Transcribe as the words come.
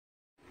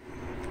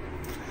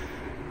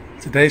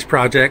Today's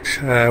project,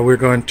 we're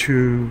going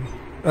to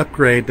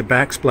upgrade the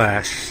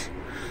backsplash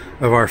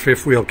of our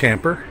fifth wheel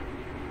camper.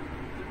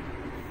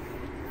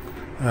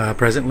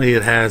 Presently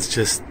it has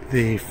just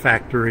the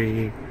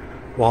factory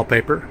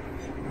wallpaper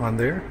on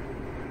there.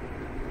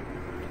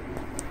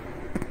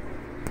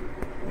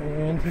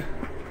 And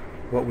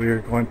what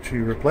we're going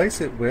to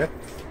replace it with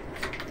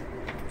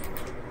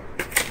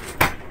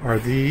are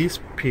these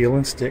peel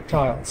and stick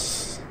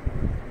tiles.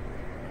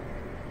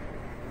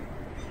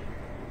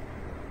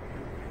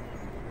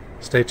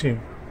 Stay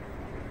tuned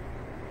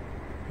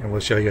and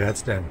we'll show you how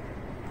it's done.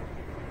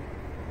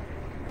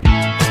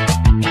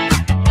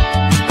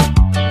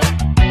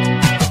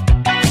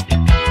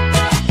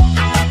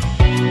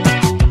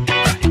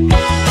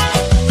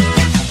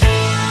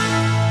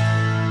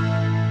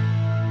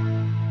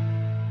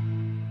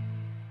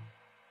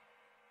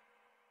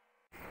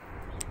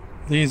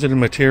 These are the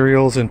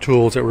materials and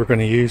tools that we're going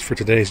to use for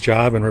today's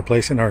job in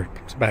replacing our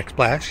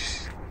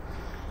backsplash.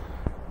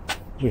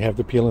 We have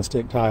the peel and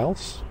stick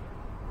tiles.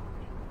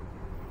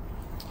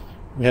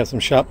 We have some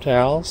shop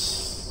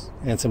towels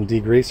and some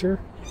degreaser.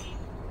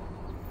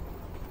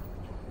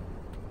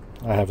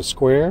 I have a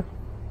square,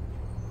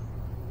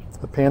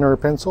 a pen or a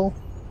pencil,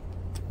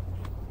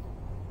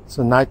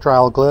 some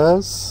nitrile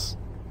gloves.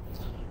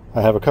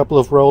 I have a couple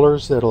of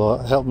rollers that'll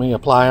help me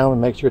apply them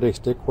and make sure they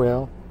stick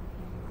well.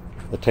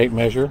 A tape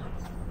measure,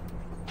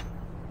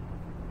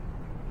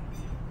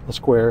 a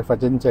square if I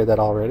didn't say that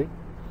already.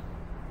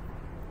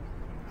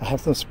 I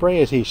have some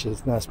spray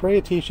adhesives. Now, spray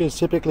adhesives is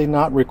typically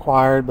not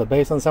required, but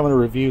based on some of the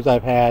reviews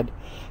I've had,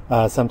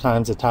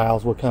 sometimes the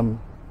tiles will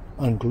come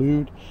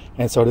unglued,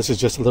 and so this is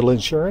just a little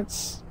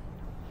insurance.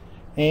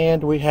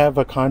 And we have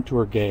a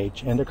contour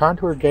gauge, and the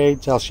contour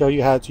gauge I'll show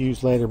you how it's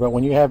used later, but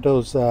when you have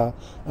those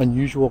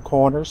unusual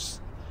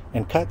corners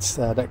and cuts,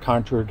 that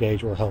contour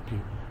gauge will help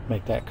you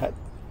make that cut.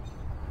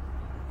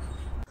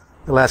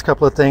 The last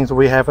couple of things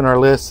we have in our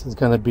list is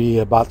going to be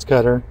a box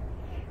cutter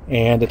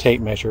and a tape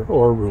measure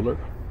or a ruler.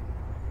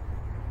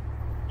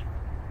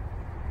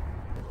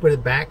 Put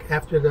it back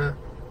after the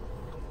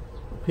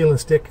peel and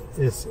stick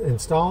is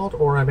installed,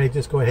 or I may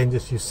just go ahead and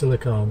just use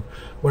silicone.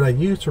 What I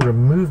use to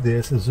remove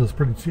this is just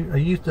pretty cheap. I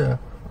used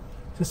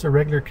just a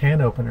regular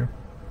can opener,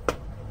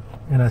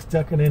 and I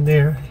stuck it in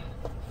there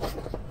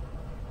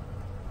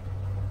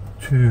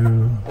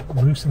to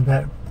loosen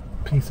that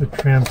piece of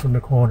trim from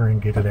the corner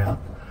and get it out.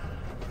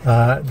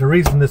 The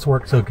reason this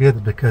works so good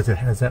is because it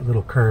has that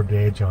little curved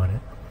edge on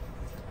it,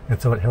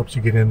 and so it helps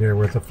you get in there,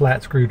 whereas a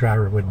flat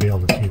screwdriver wouldn't be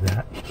able to do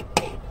that.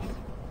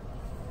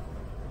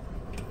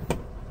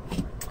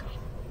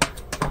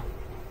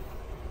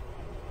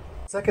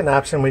 Second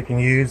option we can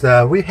use,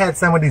 we had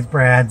some of these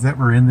brads that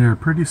were in there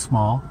pretty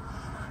small,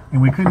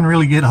 and we couldn't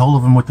really get a hold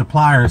of them with the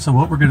pliers, so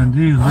what we're going to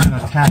do is we're going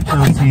to tap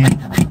those in.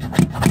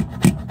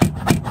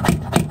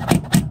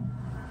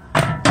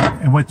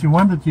 And what you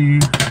want to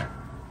do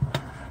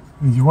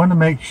is you want to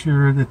make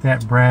sure that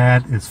that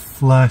brad is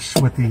flush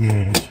with the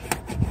edge.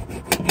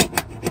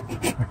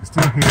 I can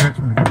still hear it,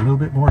 so I'm going to get a little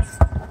bit more.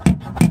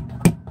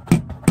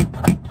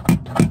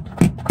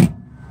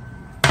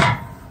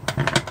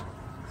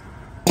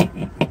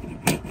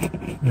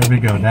 There we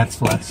go, that's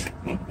flush.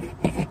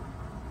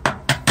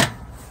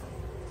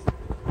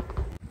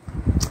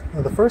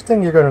 Now, the first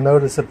thing you're going to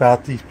notice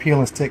about these peel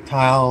and stick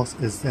tiles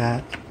is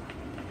that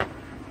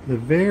the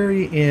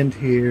very end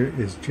here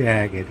is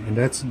jagged, and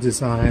that's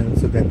designed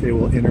so that they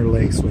will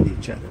interlace with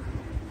each other.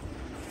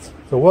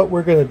 So what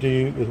we're going to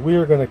do is we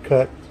are going to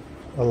cut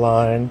a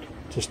line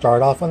to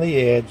start off on the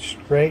edge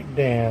straight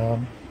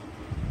down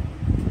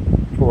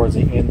towards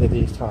the end of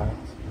these tiles.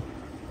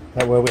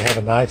 That way we have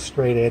a nice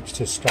straight edge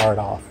to start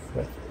off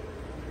with.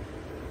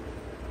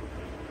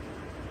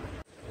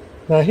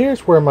 Now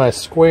here's where my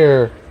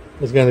square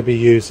is going to be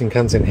used and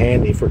comes in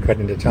handy for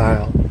cutting the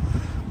tile.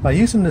 By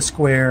using the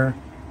square,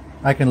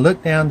 I can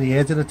look down the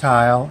edge of the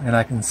tile and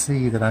I can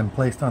see that I'm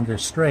placed on there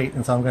straight,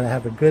 and so I'm going to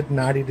have a good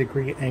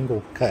 90-degree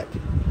angle cut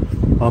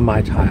on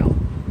my tile.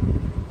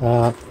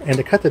 And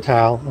to cut the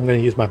tile, I'm going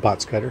to use my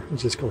box cutter and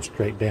just go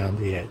straight down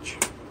the edge.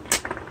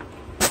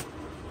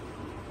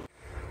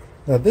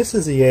 Now this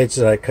is the edge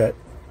that I cut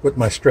with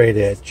my straight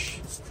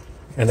edge,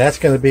 and that's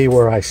going to be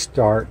where I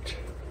start.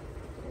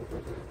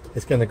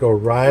 It's going to go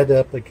right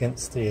up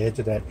against the edge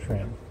of that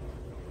trim.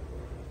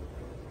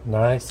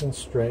 Nice and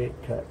straight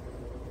cut.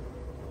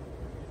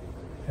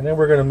 And then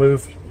we're going to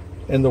move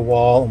in the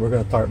wall, and we're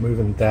going to start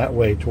moving that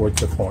way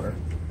towards the corner.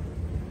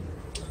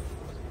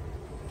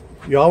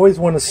 You always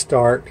want to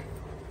start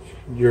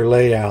your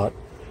layout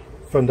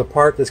from the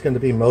part that's going to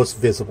be most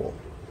visible.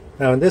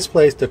 Now in this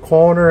place, the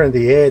corner and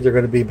the edge are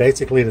going to be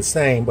basically the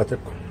same, but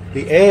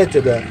the edge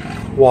of the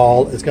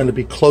wall is going to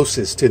be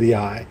closest to the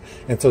eye,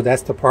 and so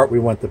that's the part we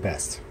want the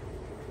best.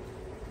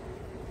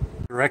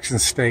 Direction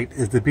state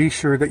is to be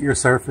sure that your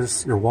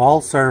surface, your wall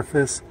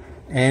surface,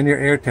 and your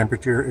air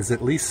temperature is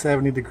at least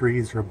 70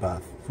 degrees or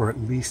above for at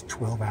least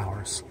 12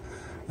 hours.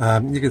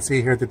 You can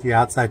see here that the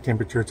outside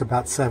temperature is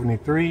about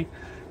 73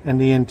 and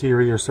the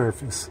interior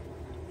surface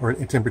or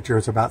temperature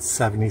is about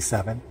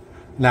 77.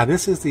 Now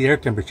this is the air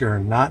temperature,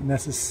 not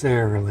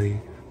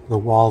necessarily the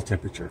wall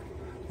temperature.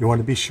 You want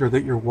to be sure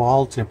that your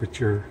wall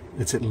temperature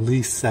is at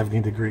least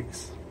 70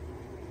 degrees.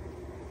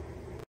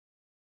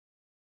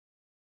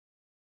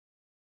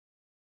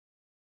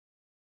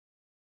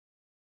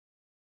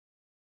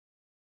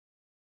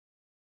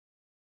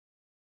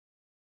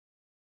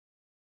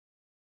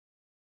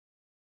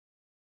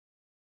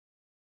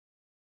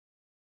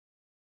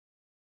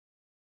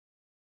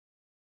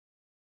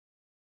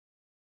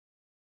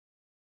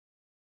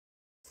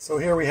 So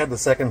here we have the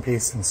second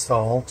piece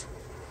installed,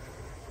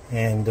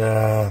 and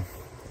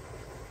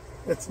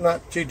it's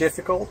not too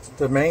difficult.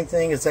 The main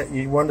thing is that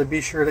you want to be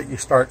sure that you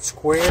start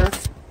square.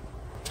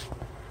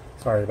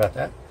 Sorry about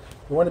that.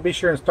 You want to be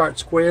sure and start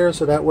square,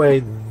 so that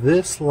way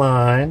this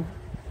line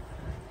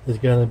is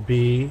going to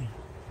be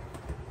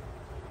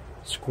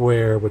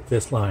square with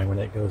this line when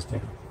it goes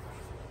down.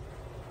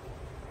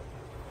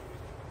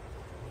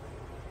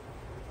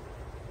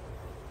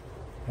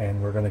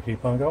 And we're going to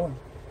keep on going.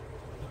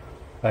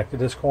 Back to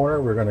this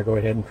corner, we're going to go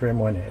ahead and trim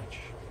one edge.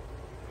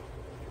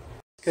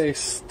 Okay,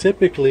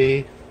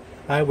 typically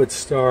I would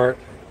start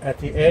at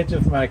the edge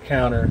of my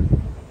counter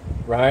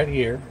right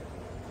here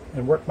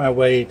and work my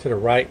way to the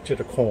right to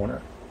the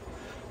corner.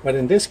 But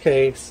in this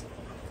case,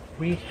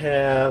 we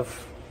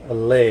have a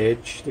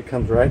ledge that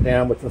comes right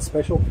down with a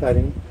special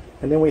cutting,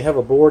 and then we have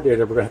a board there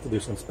that we're going to have to do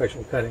some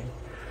special cutting.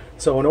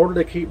 So in order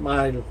to keep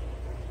my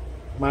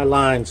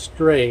line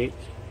straight,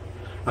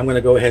 I'm going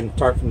to go ahead and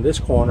start from this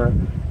corner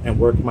and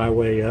work my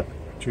way up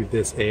to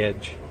this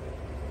edge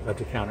of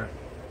the counter.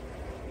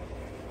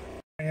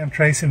 I am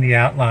tracing the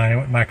outline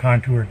with my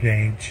contour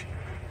gauge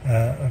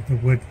of the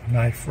wood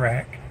knife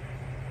rack.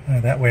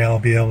 That way I'll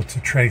be able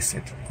to trace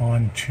it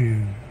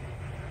onto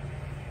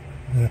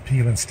the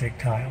peel and stick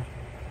tile.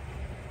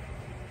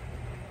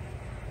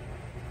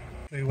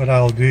 So what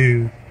I'll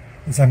do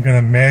is I'm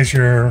going to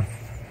measure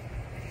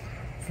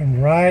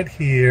from right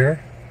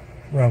here,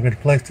 where I'm going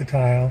to place the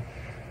tile,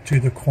 to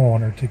the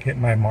corner to get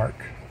my mark.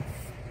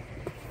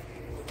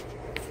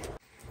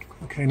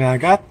 Okay, now I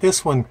got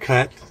this one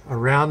cut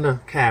around the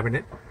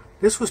cabinet.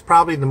 This was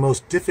probably the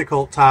most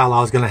difficult tile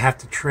I was going to have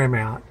to trim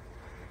out.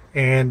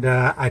 And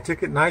I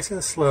took it nice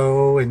and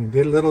slow and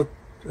did a little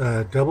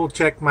double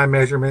check my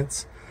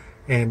measurements,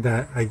 and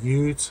I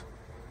used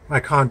my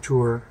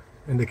contour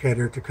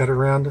indicator to cut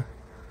around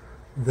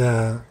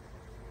the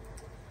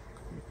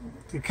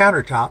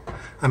countertop.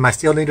 I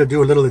still need to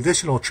do a little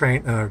additional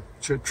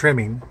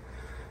trimming,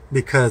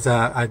 because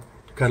I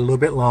got a little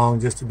bit long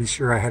just to be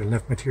sure I had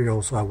enough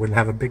material so I wouldn't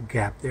have a big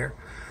gap there.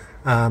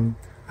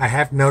 I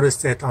have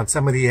noticed that on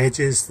some of the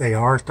edges they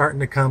are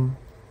starting to come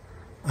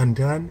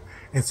undone,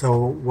 and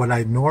so what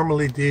I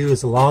normally do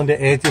is along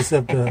the edges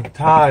of the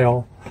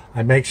tile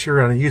I make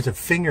sure I use a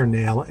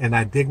fingernail and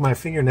I dig my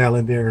fingernail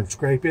in there and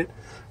scrape it.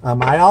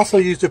 I also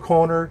use the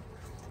corner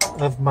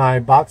of my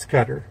box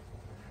cutter,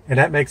 and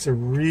that makes a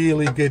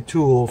really good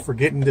tool for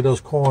getting to those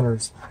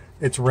corners.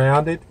 It's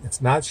rounded, it's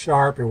not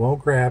sharp, it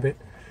won't grab it,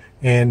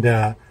 and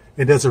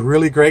it does a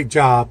really great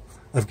job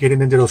of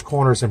getting into those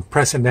corners and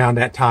pressing down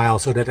that tile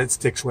so that it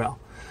sticks well.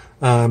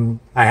 I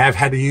have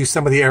had to use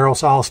some of the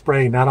aerosol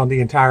spray, not on the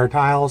entire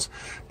tiles,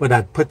 but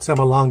I put some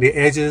along the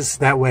edges.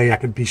 That way I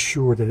could be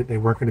sure that they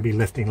weren't going to be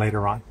lifting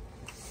later on.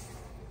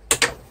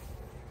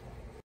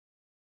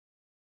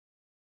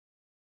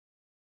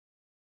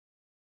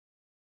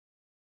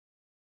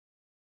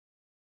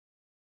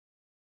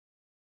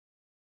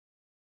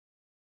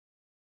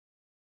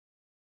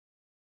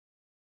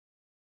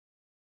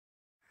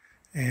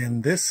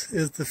 And this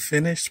is the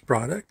finished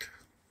product.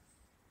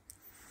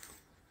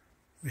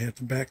 We have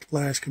the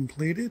backsplash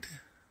completed.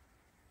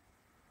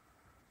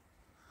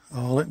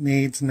 All it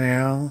needs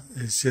now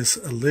is just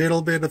a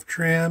little bit of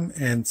trim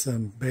and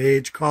some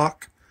beige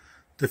caulk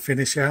to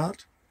finish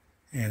out,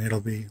 and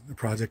the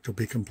project will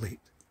be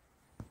complete.